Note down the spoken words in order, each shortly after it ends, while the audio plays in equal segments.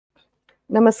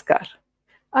Namaskar.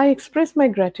 I express my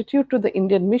gratitude to the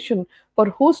Indian Mission for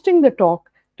hosting the talk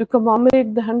to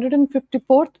commemorate the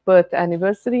 154th birth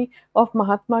anniversary of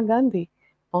Mahatma Gandhi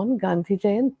on Gandhi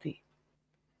Jayanti.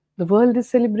 The world is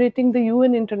celebrating the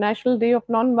UN International Day of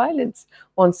Nonviolence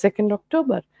on 2nd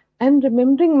October and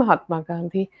remembering Mahatma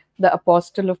Gandhi, the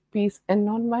apostle of peace and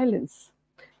nonviolence.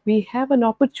 We have an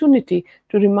opportunity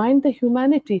to remind the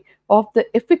humanity of the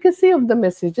efficacy of the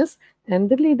messages and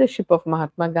the leadership of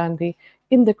Mahatma Gandhi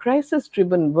in the crisis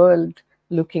driven world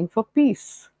looking for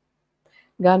peace.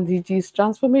 Gandhiji's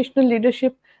transformational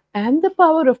leadership and the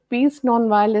power of peace,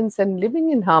 nonviolence, and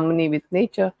living in harmony with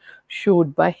nature,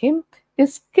 showed by him,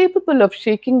 is capable of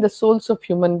shaking the souls of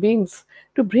human beings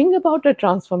to bring about a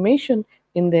transformation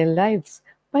in their lives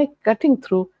by cutting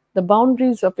through the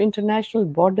boundaries of international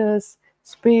borders,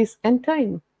 space, and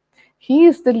time. He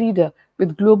is the leader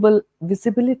with global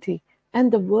visibility,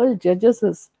 and the world judges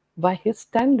us by his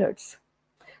standards.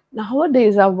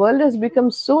 Nowadays, our world has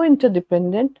become so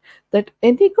interdependent that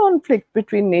any conflict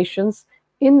between nations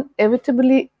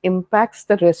inevitably impacts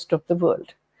the rest of the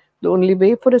world. The only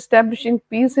way for establishing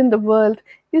peace in the world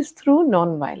is through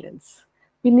nonviolence.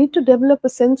 We need to develop a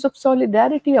sense of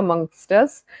solidarity amongst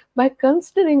us by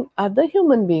considering other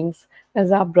human beings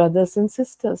as our brothers and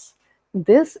sisters.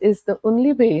 This is the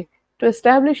only way to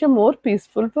establish a more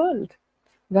peaceful world.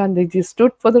 Gandhiji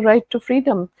stood for the right to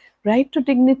freedom, right to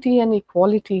dignity and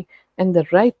equality, and the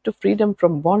right to freedom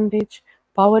from bondage,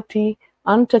 poverty,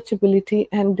 untouchability,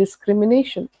 and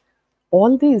discrimination.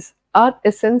 All these are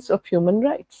essence of human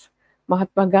rights.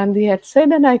 Mahatma Gandhi had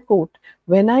said, and I quote,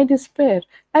 "When I despair,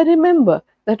 I remember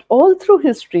that all through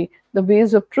history the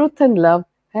ways of truth and love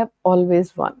have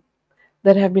always won.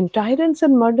 There have been tyrants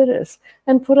and murderers,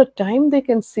 and for a time they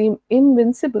can seem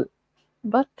invincible.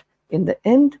 But in the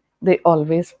end, they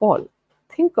always fall.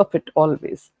 Think of it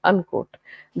always." Unquote.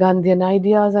 Gandhian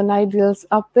ideas and ideals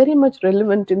are very much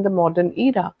relevant in the modern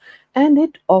era, and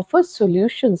it offers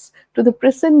solutions to the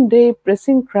present day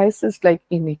pressing crises like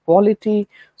inequality,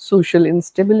 social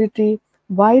instability,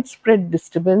 widespread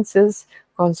disturbances,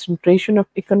 concentration of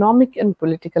economic and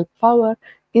political power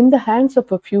in the hands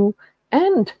of a few,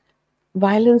 and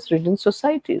violence-ridden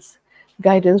societies.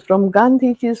 Guidance from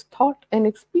Gandhiji's thought and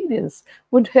experience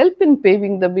would help in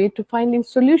paving the way to finding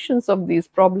solutions of these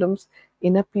problems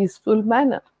in a peaceful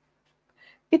manner.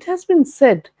 It has been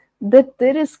said that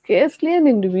there is scarcely an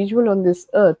individual on this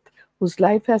earth whose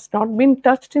life has not been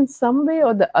touched in some way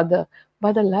or the other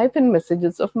by the life and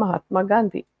messages of Mahatma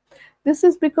Gandhi. This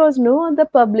is because no other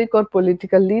public or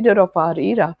political leader of our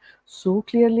era so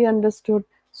clearly understood,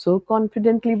 so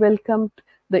confidently welcomed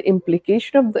the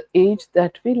implication of the age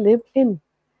that we live in.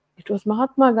 It was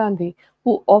Mahatma Gandhi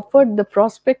who offered the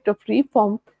prospect of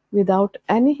reform without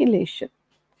annihilation.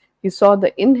 He saw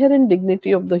the inherent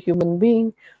dignity of the human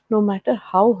being, no matter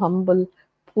how humble,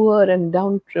 poor, and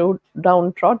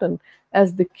downtrodden,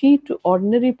 as the key to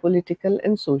ordinary political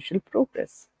and social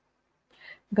progress.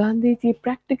 Gandhiji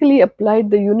practically applied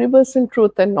the universal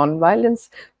truth and nonviolence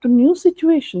to new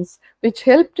situations, which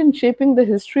helped in shaping the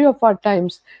history of our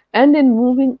times and in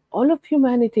moving all of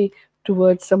humanity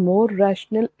towards a more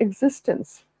rational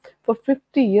existence. For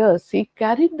 50 years, he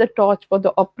carried the torch for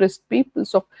the oppressed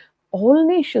peoples of all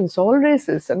nations, all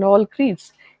races, and all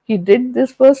creeds. He did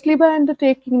this firstly by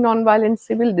undertaking nonviolent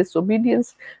civil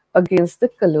disobedience against the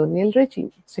colonial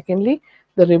regime. Secondly,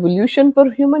 the revolution for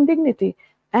human dignity.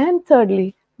 And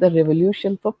thirdly, the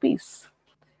revolution for peace.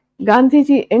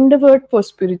 Gandhiji endeavored for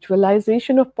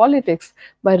spiritualization of politics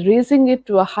by raising it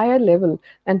to a higher level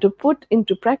and to put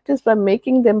into practice by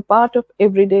making them part of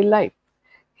everyday life.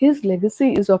 His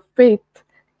legacy is of faith,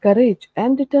 courage,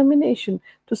 and determination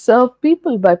to serve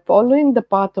people by following the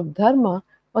path of dharma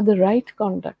or the right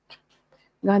conduct.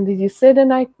 Gandhiji said,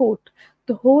 and I quote,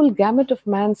 "The whole gamut of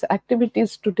man's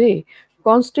activities today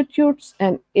constitutes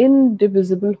an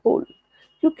indivisible whole.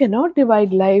 You cannot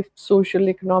divide life, social,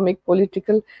 economic,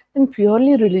 political, and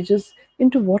purely religious,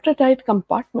 into watertight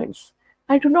compartments.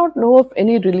 I do not know of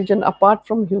any religion apart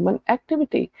from human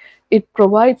activity. It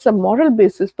provides a moral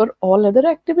basis for all other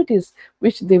activities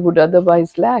which they would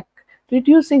otherwise lack,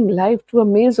 reducing life to a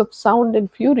maze of sound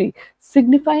and fury,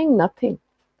 signifying nothing.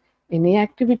 Any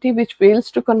activity which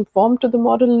fails to conform to the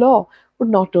moral law would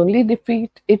not only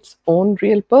defeat its own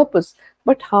real purpose,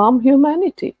 but harm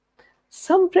humanity.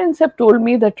 Some friends have told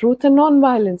me that truth and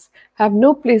nonviolence have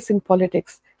no place in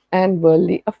politics and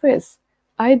worldly affairs.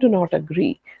 I do not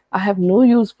agree. I have no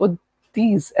use for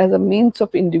these as a means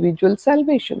of individual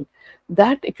salvation.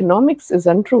 That economics is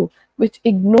untrue, which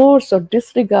ignores or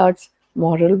disregards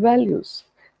moral values.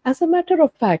 As a matter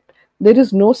of fact, there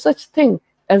is no such thing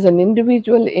as an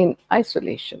individual in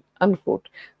isolation. Unquote.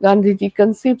 Gandhiji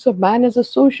conceives of man as a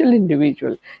social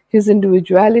individual. His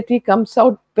individuality comes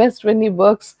out best when he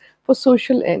works for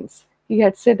social ends. He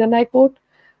had said, and I quote,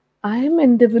 I am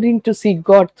endeavoring to see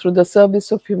God through the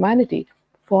service of humanity,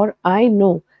 for I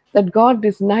know that God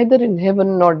is neither in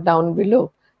heaven nor down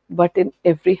below, but in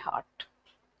every heart.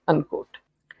 Unquote.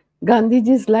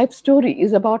 Gandhiji's life story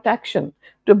is about action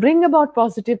to bring about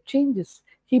positive changes.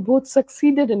 He both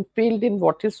succeeded and failed in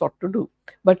what he sought to do,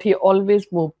 but he always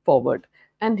moved forward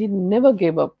and he never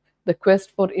gave up the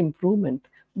quest for improvement,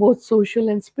 both social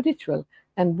and spiritual,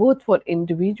 and both for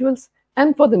individuals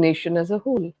and for the nation as a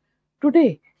whole.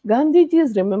 Today, Gandhiji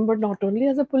is remembered not only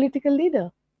as a political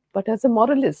leader, but as a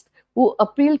moralist who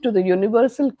appealed to the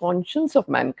universal conscience of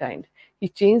mankind. He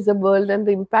changed the world, and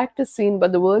the impact is seen by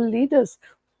the world leaders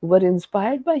who were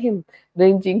inspired by him,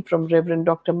 ranging from Reverend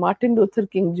Dr. Martin Luther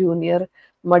King Jr.,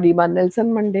 Madima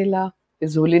Nelson Mandela,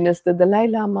 His Holiness the Dalai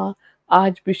Lama,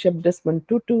 Archbishop Desmond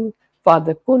Tutu,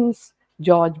 Father Kunz,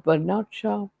 George Bernard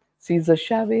Shaw, Cesar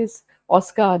Chavez,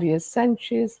 Oscar Arias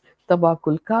Sanchez,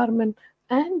 Tabakul Carmen,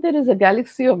 and there is a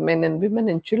galaxy of men and women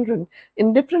and children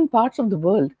in different parts of the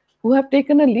world who have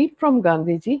taken a leaf from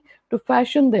Gandhiji to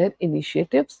fashion their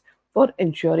initiatives for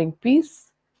ensuring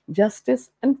peace,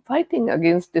 justice, and fighting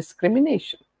against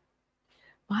discrimination.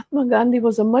 Mahatma Gandhi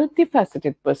was a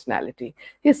multifaceted personality.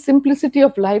 His simplicity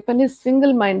of life and his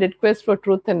single minded quest for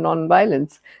truth and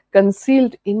non-violence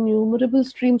concealed innumerable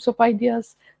streams of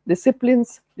ideas,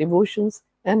 disciplines, devotions,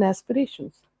 and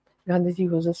aspirations. Gandhiji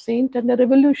was a saint and a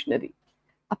revolutionary,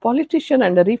 a politician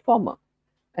and a reformer,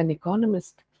 an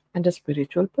economist and a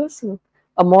spiritual person,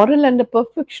 a moral and a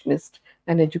perfectionist,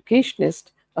 an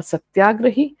educationist, a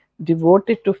satyagrahi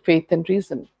devoted to faith and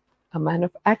reason, a man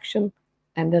of action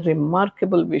and a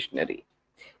remarkable visionary.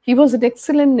 He was an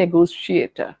excellent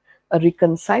negotiator, a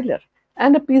reconciler,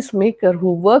 and a peacemaker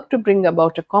who worked to bring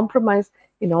about a compromise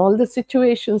in all the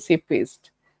situations he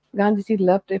faced. Gandhiji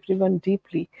loved everyone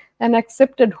deeply and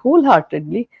accepted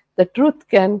wholeheartedly that truth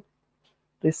can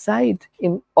reside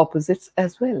in opposites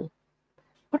as well.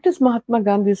 What is Mahatma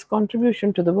Gandhi's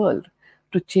contribution to the world?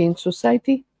 To change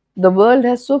society? The world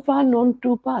has so far known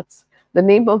two paths. The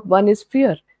name of one is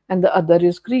fear, and the other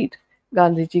is greed.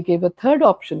 Gandhiji gave a third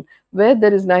option where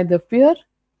there is neither fear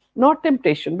nor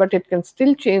temptation, but it can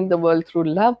still change the world through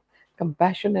love,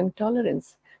 compassion, and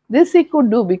tolerance. This he could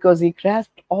do because he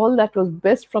grasped all that was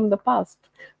best from the past,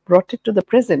 brought it to the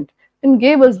present, and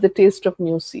gave us the taste of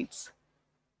new seeds.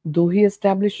 Though he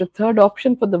established a third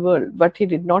option for the world, but he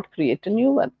did not create a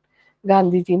new one.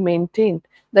 Gandhiji maintained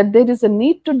that there is a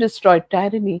need to destroy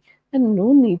tyranny and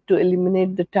no need to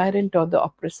eliminate the tyrant or the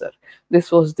oppressor.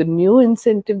 This was the new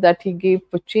incentive that he gave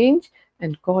for change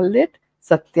and called it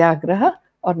satyagraha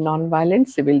or non-violent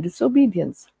civil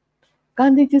disobedience.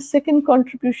 Gandhiji's second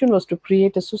contribution was to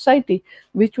create a society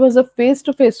which was a face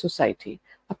to face society,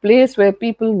 a place where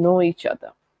people know each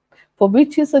other, for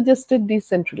which he suggested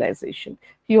decentralization.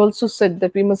 He also said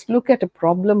that we must look at a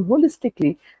problem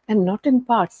holistically and not in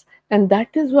parts, and that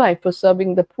is why, for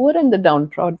serving the poor and the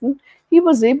downtrodden, he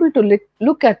was able to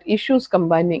look at issues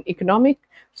combining economic,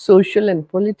 social, and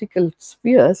political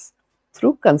spheres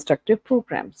through constructive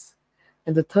programs.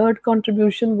 And the third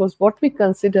contribution was what we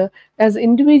consider as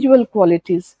individual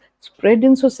qualities spread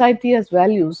in society as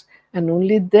values, and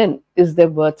only then is their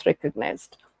worth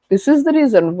recognized. This is the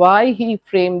reason why he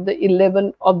framed the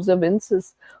 11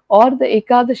 observances or the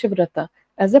Ekadasha Vrata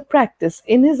as a practice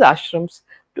in his ashrams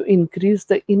to increase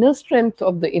the inner strength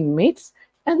of the inmates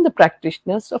and the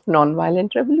practitioners of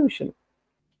non-violent revolution.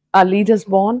 Are leaders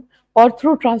born or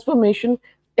through transformation?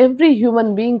 Every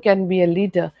human being can be a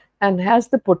leader and has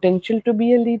the potential to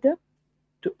be a leader,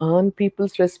 to earn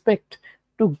people's respect,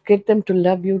 to get them to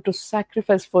love you, to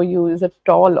sacrifice for you is a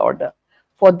tall order.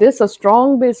 For this, a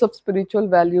strong base of spiritual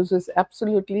values is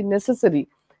absolutely necessary,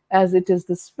 as it is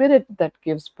the spirit that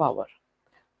gives power.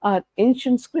 Our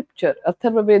ancient scripture,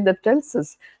 Atharvaveda, tells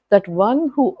us that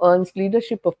one who earns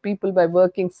leadership of people by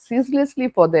working ceaselessly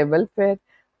for their welfare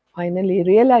finally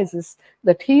realizes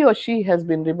that he or she has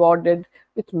been rewarded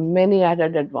with many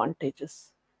added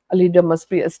advantages. A leader must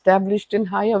be established in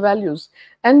higher values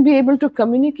and be able to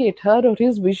communicate her or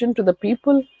his vision to the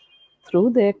people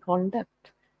through their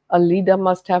conduct. A leader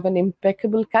must have an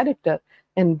impeccable character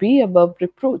and be above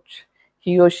reproach.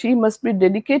 He or she must be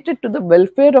dedicated to the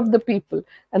welfare of the people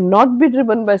and not be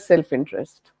driven by self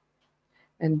interest.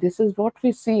 And this is what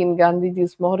we see in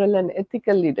Gandhiji's moral and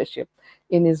ethical leadership,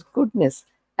 in his goodness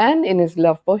and in his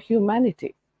love for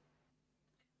humanity.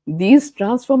 These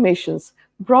transformations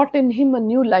brought in him a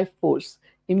new life force,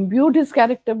 imbued his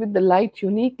character with the light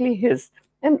uniquely his,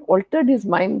 and altered his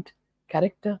mind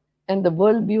character, and the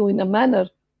worldview in a manner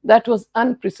that was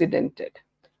unprecedented,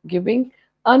 giving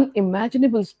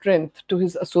unimaginable strength to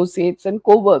his associates and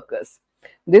co workers.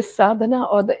 This sadhana,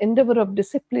 or the endeavor of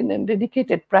discipline and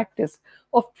dedicated practice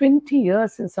of 20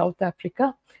 years in South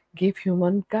Africa, gave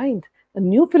humankind a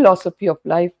new philosophy of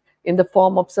life in the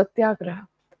form of satyagraha.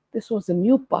 This was a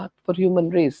new path for human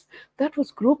race that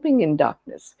was groping in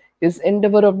darkness. His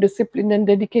endeavor of discipline and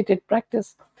dedicated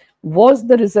practice was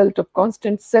the result of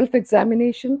constant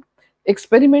self-examination,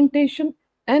 experimentation,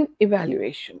 and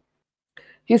evaluation.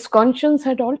 His conscience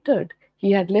had altered.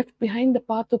 He had left behind the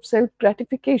path of self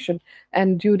gratification,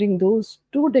 and during those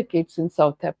 2 decades in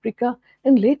South Africa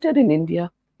and later in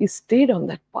India, he stayed on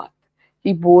that path.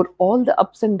 He bore all the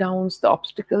ups and downs, the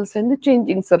obstacles, and the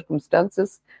changing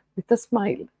circumstances with a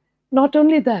smile. Not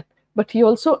only that, but he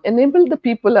also enabled the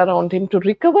people around him to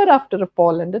recover after a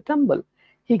fall and a tumble.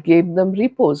 He gave them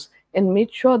repose and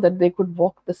made sure that they could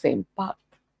walk the same path.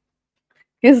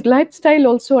 His lifestyle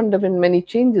also underwent many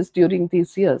changes during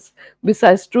these years.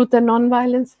 Besides truth and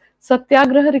nonviolence,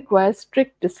 satyagraha requires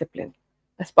strict discipline.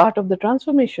 As part of the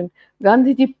transformation,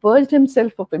 Gandhiji purged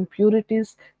himself of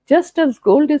impurities just as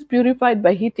gold is purified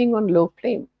by heating on low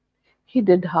flame. He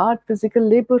did hard physical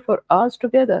labor for hours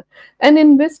together and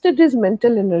invested his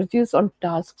mental energies on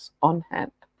tasks on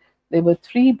hand. There were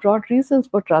three broad reasons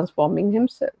for transforming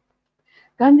himself.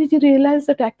 Gandhiji realized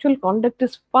that actual conduct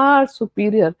is far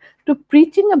superior to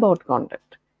preaching about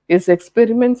conduct. His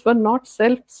experiments were not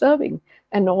self serving,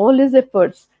 and all his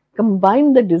efforts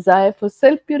combined the desire for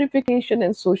self purification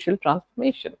and social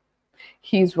transformation.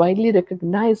 He is widely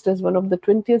recognized as one of the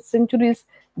 20th century's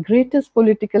greatest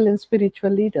political and spiritual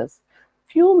leaders.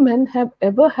 Few men have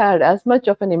ever had as much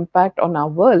of an impact on our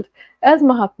world as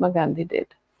Mahatma Gandhi did.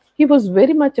 He was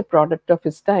very much a product of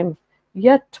his time,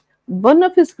 yet one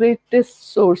of his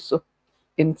greatest sources of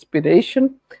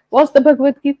inspiration was the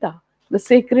Bhagavad Gita, the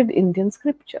sacred Indian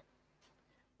scripture.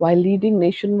 While leading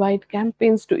nationwide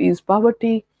campaigns to ease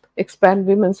poverty, expand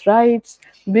women's rights,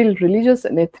 build religious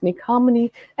and ethnic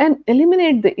harmony, and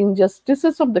eliminate the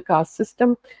injustices of the caste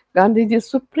system, Gandhiji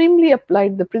supremely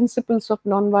applied the principles of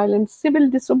nonviolent civil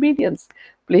disobedience,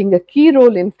 playing a key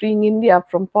role in freeing India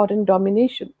from foreign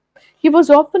domination. He was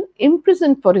often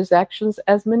imprisoned for his actions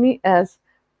as many as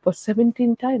for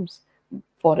 17 times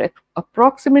for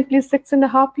approximately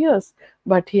 6.5 years,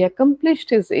 but he accomplished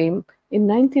his aim in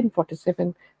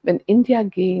 1947 when India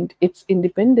gained its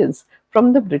independence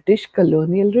from the British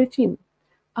colonial regime.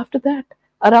 After that,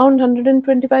 around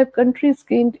 125 countries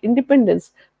gained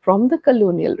independence from the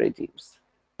colonial regimes.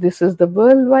 This is the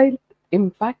worldwide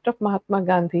impact of Mahatma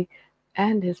Gandhi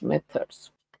and his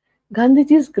methods.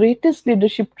 Gandhiji's greatest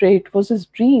leadership trait was his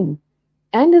dream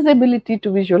and his ability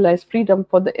to visualize freedom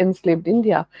for the enslaved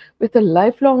India with a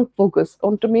lifelong focus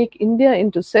on to make India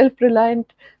into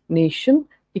self-reliant nation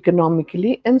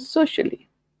economically and socially.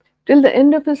 Till the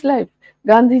end of his life,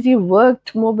 Gandhiji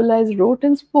worked, mobilized, wrote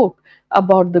and spoke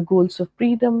about the goals of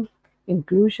freedom,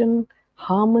 inclusion,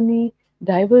 harmony,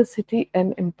 diversity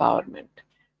and empowerment.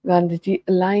 Gandhiji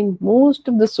aligned most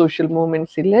of the social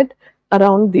movements he led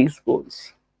around these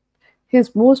goals.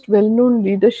 His most well known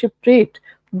leadership trait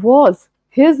was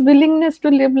his willingness to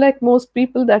live like most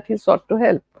people that he sought to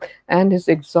help, and his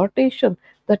exhortation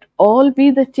that all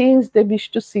be the change they wish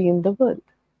to see in the world.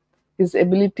 His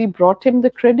ability brought him the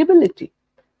credibility,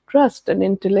 trust, and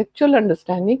intellectual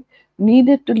understanding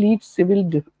needed to lead civil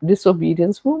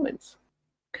disobedience movements.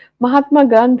 Mahatma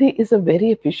Gandhi is a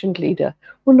very efficient leader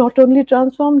who not only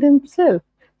transformed himself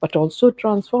but also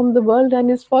transformed the world and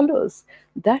his followers.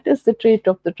 That is the trait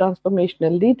of the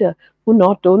transformational leader who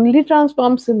not only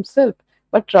transforms himself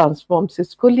but transforms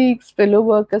his colleagues, fellow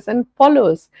workers, and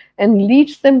followers and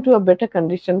leads them to a better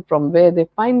condition from where they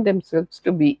find themselves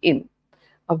to be in.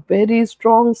 A very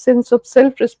strong sense of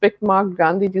self respect marked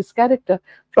Gandhiji's character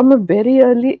from a very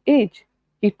early age.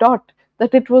 He taught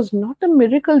that it was not a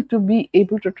miracle to be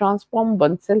able to transform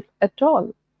oneself at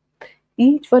all.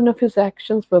 Each one of his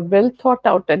actions were well thought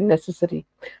out and necessary.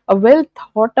 A well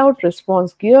thought out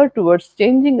response geared towards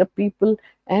changing a people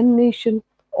and nation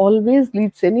always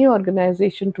leads any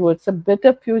organization towards a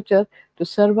better future to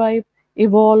survive,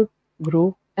 evolve,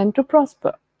 grow, and to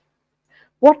prosper.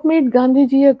 What made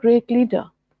Gandhiji a great leader?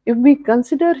 If we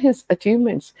consider his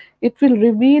achievements, it will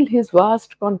reveal his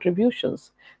vast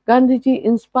contributions. Gandhiji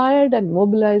inspired and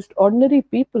mobilized ordinary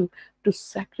people to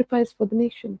sacrifice for the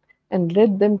nation and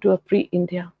led them to a free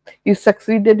India. He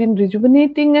succeeded in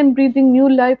rejuvenating and breathing new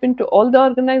life into all the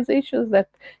organizations that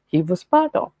he was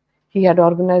part of. He had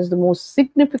organized the most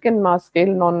significant mass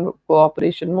scale non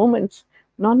cooperation movements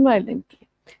non violently.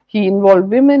 He involved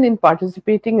women in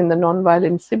participating in the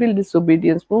nonviolent civil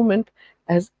disobedience movement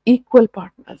as equal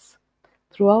partners.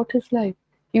 Throughout his life,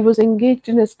 he was engaged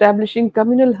in establishing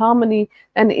communal harmony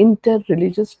and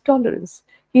inter-religious tolerance.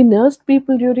 He nursed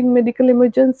people during medical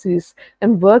emergencies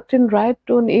and worked in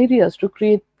riot-torn areas to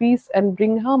create peace and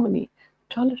bring harmony,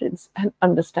 tolerance, and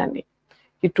understanding.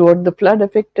 He toured the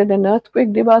flood-affected and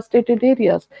earthquake-devastated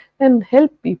areas and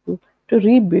helped people to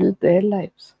rebuild their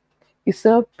lives. He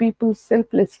served people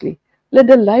selflessly, led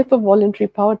a life of voluntary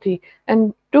poverty,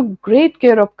 and took great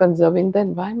care of conserving the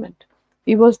environment.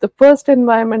 He was the first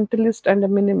environmentalist and a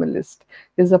minimalist.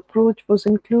 His approach was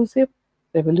inclusive,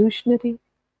 revolutionary,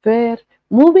 fair,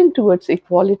 moving towards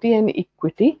equality and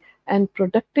equity, and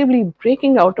productively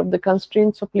breaking out of the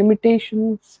constraints of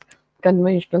limitations,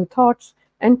 conventional thoughts,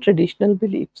 and traditional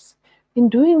beliefs. In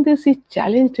doing this, he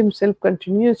challenged himself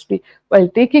continuously while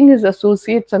taking his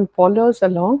associates and followers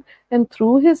along and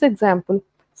through his example,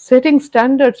 setting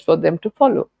standards for them to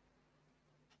follow.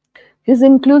 His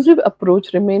inclusive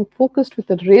approach remained focused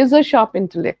with a razor sharp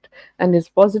intellect, and his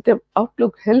positive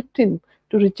outlook helped him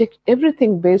to reject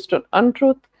everything based on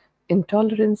untruth,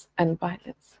 intolerance, and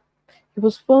violence. He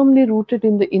was firmly rooted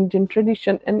in the Indian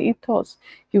tradition and ethos.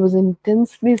 He was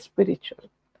intensely spiritual,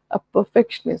 a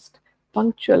perfectionist,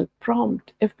 punctual,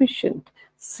 prompt, efficient,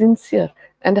 sincere,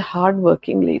 and a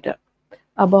hard-working leader.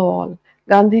 Above all,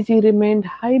 Gandhiji remained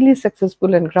highly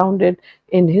successful and grounded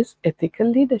in his ethical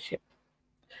leadership.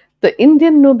 The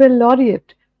Indian Nobel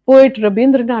laureate, poet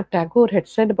Rabindranath Tagore, had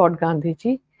said about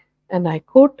Gandhiji, and I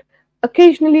quote,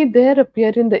 occasionally there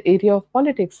appear in the area of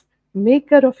politics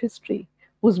maker of history,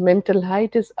 whose mental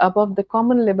height is above the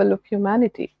common level of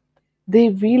humanity. They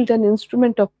wield an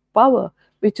instrument of power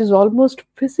which is almost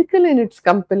physical in its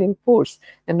compelling force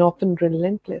and often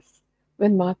relentless.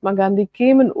 When Mahatma Gandhi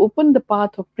came and opened the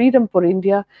path of freedom for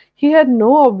India, he had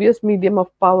no obvious medium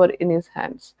of power in his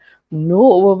hands, no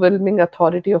overwhelming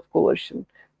authority of coercion.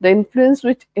 The influence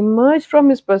which emerged from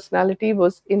his personality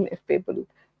was ineffable,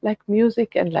 like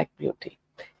music and like beauty.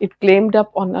 It claimed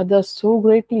up on others so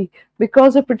greatly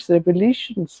because of its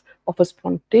revelations of a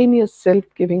spontaneous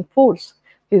self-giving force.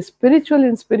 His spiritual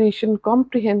inspiration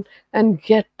comprehends and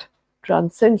yet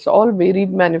transcends all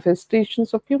varied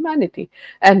manifestations of humanity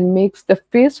and makes the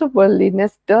face of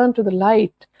worldliness turn to the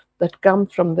light that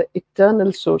comes from the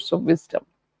eternal source of wisdom.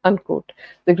 Unquote.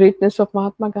 The greatness of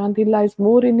Mahatma Gandhi lies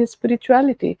more in his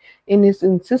spirituality, in his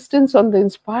insistence on the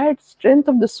inspired strength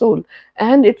of the soul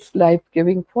and its life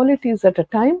giving qualities at a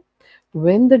time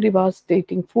when the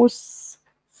devastating force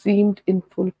seemed in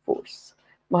full force.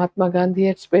 Mahatma Gandhi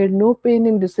had spared no pain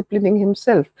in disciplining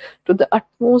himself to the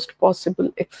utmost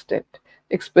possible extent.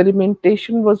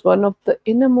 Experimentation was one of the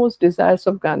innermost desires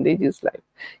of Gandhiji's life.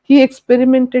 He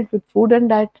experimented with food and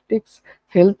dietetics,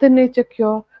 health and nature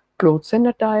cure, clothes and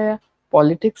attire,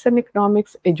 politics and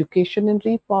economics, education and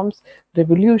reforms,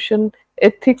 revolution,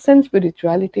 ethics and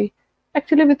spirituality,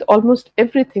 actually, with almost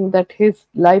everything that his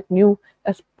life knew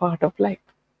as part of life.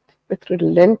 With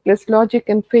relentless logic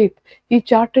and faith, he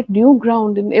charted new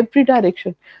ground in every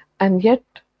direction and yet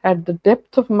had the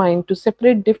depth of mind to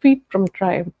separate defeat from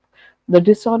triumph, the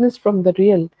dishonest from the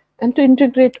real, and to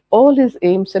integrate all his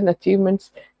aims and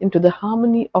achievements into the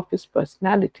harmony of his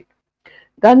personality.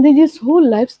 Gandhiji's whole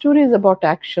life story is about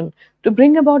action to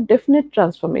bring about definite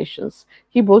transformations.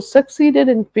 He both succeeded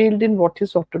and failed in what he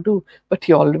sought to do, but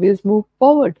he always moved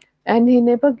forward and he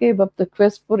never gave up the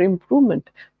quest for improvement,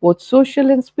 both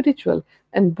social and spiritual,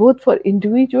 and both for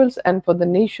individuals and for the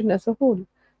nation as a whole.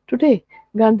 Today,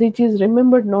 Gandhiji is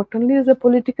remembered not only as a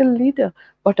political leader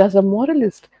but as a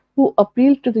moralist who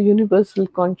appealed to the universal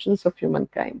conscience of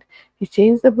humankind. He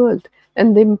changed the world,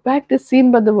 and the impact is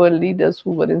seen by the world leaders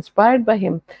who were inspired by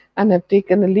him and have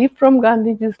taken a leaf from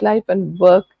Gandhiji's life and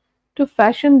work to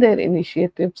fashion their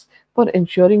initiatives for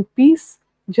ensuring peace,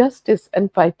 justice,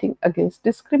 and fighting against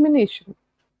discrimination.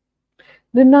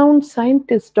 Renowned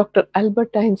scientist Dr.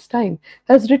 Albert Einstein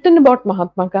has written about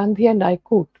Mahatma Gandhi, and I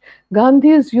quote, Gandhi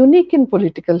is unique in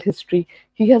political history.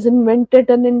 He has invented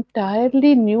an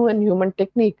entirely new and human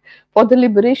technique for the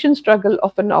liberation struggle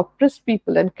of an oppressed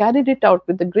people and carried it out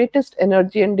with the greatest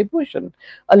energy and devotion.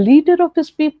 A leader of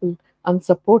his people,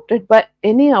 unsupported by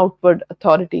any outward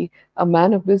authority, a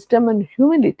man of wisdom and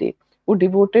humility, who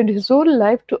devoted his whole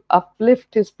life to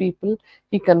uplift his people.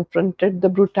 He confronted the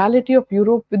brutality of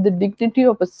Europe with the dignity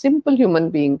of a simple human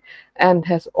being and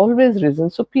has always risen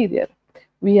superior.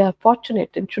 We are fortunate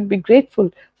and should be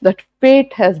grateful that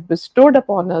fate has bestowed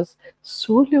upon us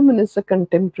so luminous a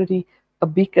contemporary, a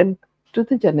beacon to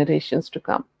the generations to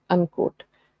come. Unquote.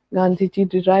 Gandhiji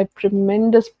derived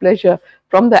tremendous pleasure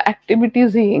from the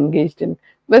activities he engaged in,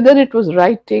 whether it was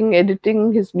writing,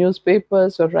 editing his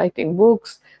newspapers, or writing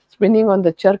books, spinning on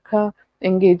the charkha,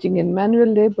 engaging in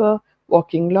manual labor,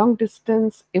 walking long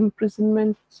distance,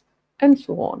 imprisonments, and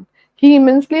so on. He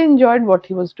immensely enjoyed what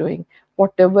he was doing.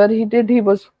 Whatever he did, he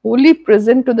was wholly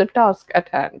present to the task at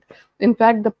hand. In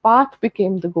fact, the path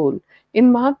became the goal.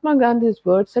 In Mahatma Gandhi's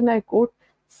words, and I quote,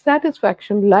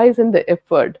 satisfaction lies in the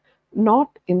effort,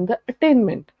 not in the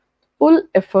attainment. Full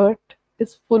effort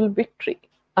is full victory.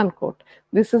 Unquote.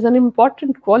 This is an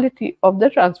important quality of the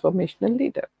transformational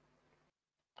leader.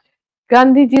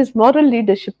 Gandhiji's moral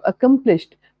leadership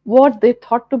accomplished what they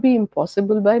thought to be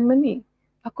impossible by many.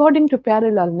 According to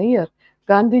Pyarelal Nair,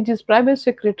 Gandhiji's private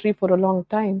secretary for a long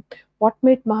time, what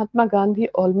made Mahatma Gandhi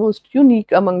almost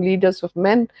unique among leaders of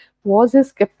men was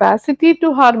his capacity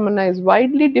to harmonize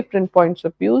widely different points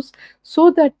of view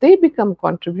so that they become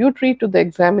contributory to the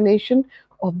examination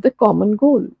of the common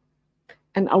goal.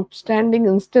 An outstanding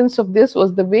instance of this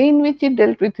was the way in which he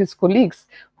dealt with his colleagues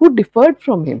who differed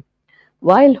from him.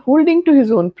 While holding to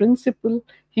his own principle,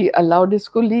 he allowed his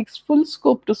colleagues full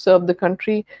scope to serve the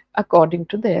country according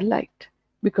to their light.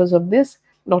 Because of this,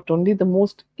 not only the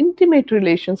most intimate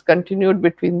relations continued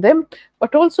between them,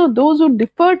 but also those who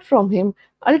differed from him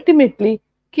ultimately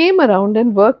came around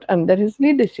and worked under his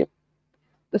leadership.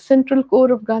 The central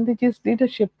core of Gandhiji's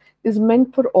leadership is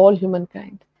meant for all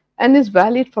humankind and is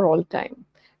valid for all time.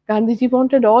 Gandhiji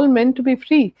wanted all men to be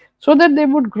free so that they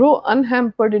would grow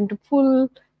unhampered into full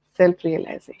self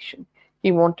realization.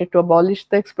 He wanted to abolish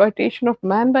the exploitation of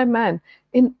man by man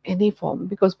in any form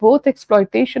because both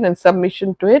exploitation and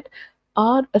submission to it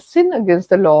are a sin against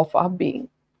the law of our being.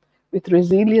 With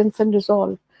resilience and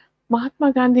resolve,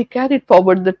 Mahatma Gandhi carried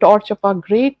forward the torch of our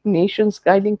great nation's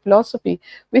guiding philosophy,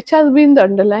 which has been the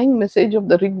underlying message of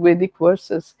the Rig Vedic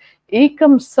verses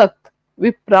Ekam Sat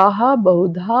Vipraha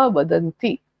Bahudha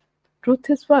Vadanti. Truth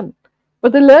is one,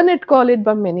 but the learned call it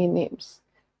by many names.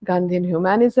 Gandhian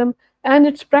humanism and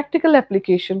its practical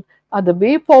application are the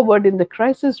way forward in the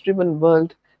crisis driven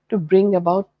world to bring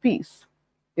about peace.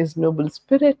 His noble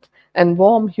spirit and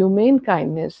warm humane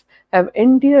kindness have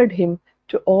endeared him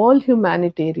to all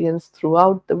humanitarians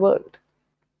throughout the world.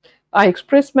 I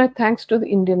express my thanks to the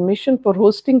Indian Mission for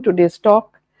hosting today's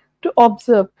talk to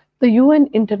observe the UN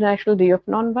International Day of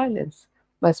Nonviolence.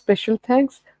 My special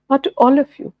thanks are to all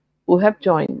of you who have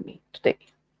joined me today.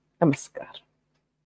 Namaskar.